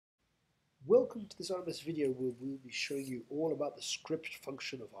Welcome to this RMS video where we'll be showing you all about the script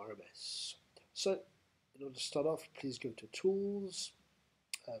function of RMS. So, in order to start off, please go to Tools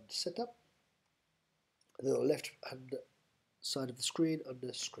and Setup, and then on the left hand side of the screen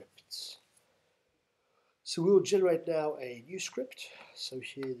under Scripts. So we will generate now a new script. So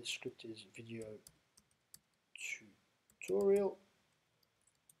here the script is Video Tutorial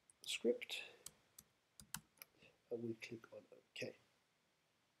Script, and we click on OK.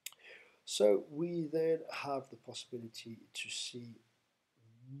 So we then have the possibility to see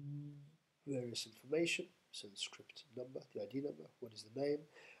various information, so the script number, the ID number, what is the name,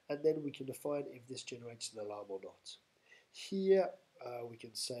 and then we can define if this generates an alarm or not. Here we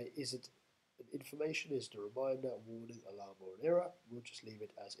can say, is it an information, is it a reminder, a warning, alarm, or an error? We'll just leave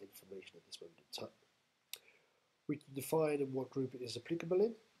it as information at this moment in time. We can define in what group it is applicable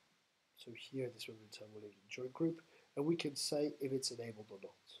in. So here at this moment in time we'll leave it in join group, and we can say if it's enabled or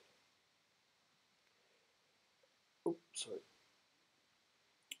not. Oh, sorry.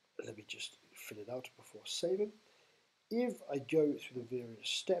 Let me just fill it out before saving. If I go through the various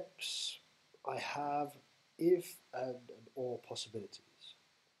steps, I have if and or possibilities.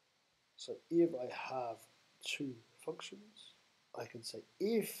 So if I have two functions, I can say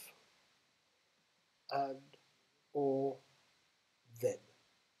if and or then.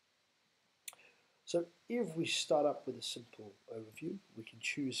 So if we start up with a simple overview, we can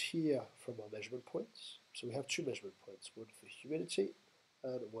choose here from our measurement points. So we have two measurement points, one for humidity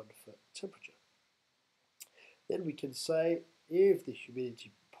and one for temperature. Then we can say if the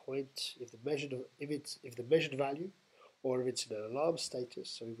humidity point, if the measured value, or if it's in an alarm status.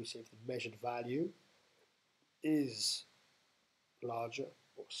 So if we say if the measured value is larger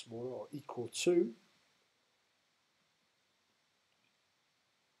or smaller or equal to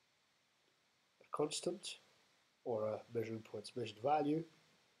a constant or a measuring point's measured value,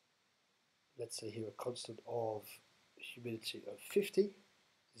 let's say here a constant of humidity of 50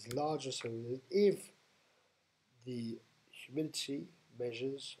 is larger, so if the humidity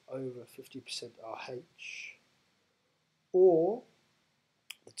measures over 50% RH, or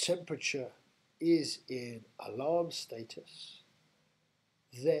the temperature is in alarm status,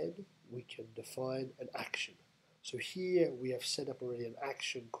 then we can define an action. So here we have set up already an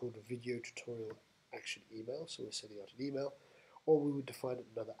action called a video tutorial action email, so we're sending out an email, or we would define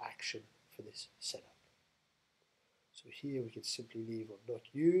another action for this setup. So here we can simply leave on not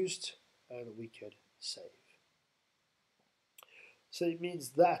used, and we can save. So it means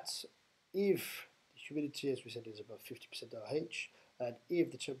that if the humidity, as we said, is above 50% RH, and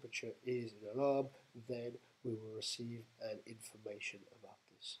if the temperature is in alarm, then we will receive an information about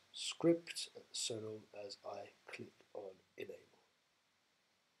this script, so long as I click on Enable.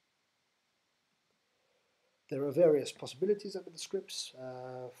 There are various possibilities under the scripts.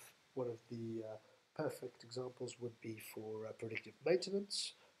 One of the perfect examples would be for predictive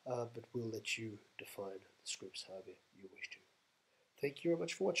maintenance, but we'll let you define the scripts however you wish to. Thank you very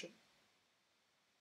much for watching.